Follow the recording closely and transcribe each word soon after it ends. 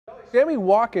Sammy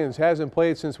Watkins hasn't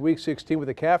played since week 16 with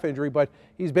a calf injury, but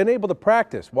he's been able to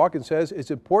practice. Watkins says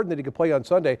it's important that he can play on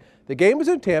Sunday. The game is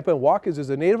in Tampa, and Watkins is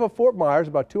a native of Fort Myers,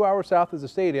 about 2 hours south of the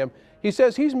stadium. He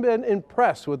says he's been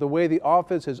impressed with the way the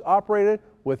offense has operated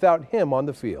without him on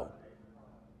the field.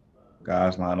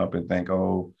 Guys line up and think,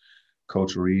 oh,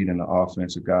 Coach Reed and the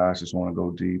offensive guys just want to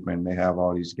go deep, and they have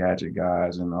all these gadget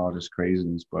guys and all this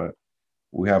craziness, but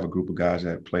we have a group of guys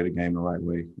that play the game the right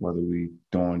way, whether we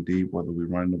going deep, whether we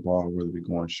running the ball, whether we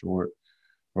going short,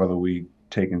 whether we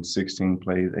taking 16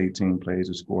 plays, 18 plays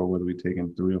to score, whether we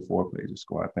taking 3 or 4 plays to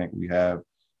score. I think we have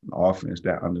an offense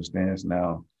that understands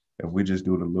now if we just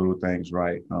do the little things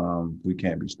right, we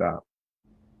can't be stopped.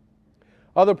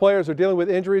 Other players are dealing with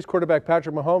injuries. Quarterback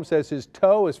Patrick Mahomes says his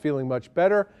toe is feeling much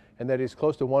better and that he's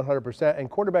close to 100%. And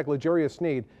quarterback L'Jarius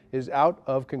Sneed is out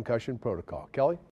of concussion protocol. Kelly?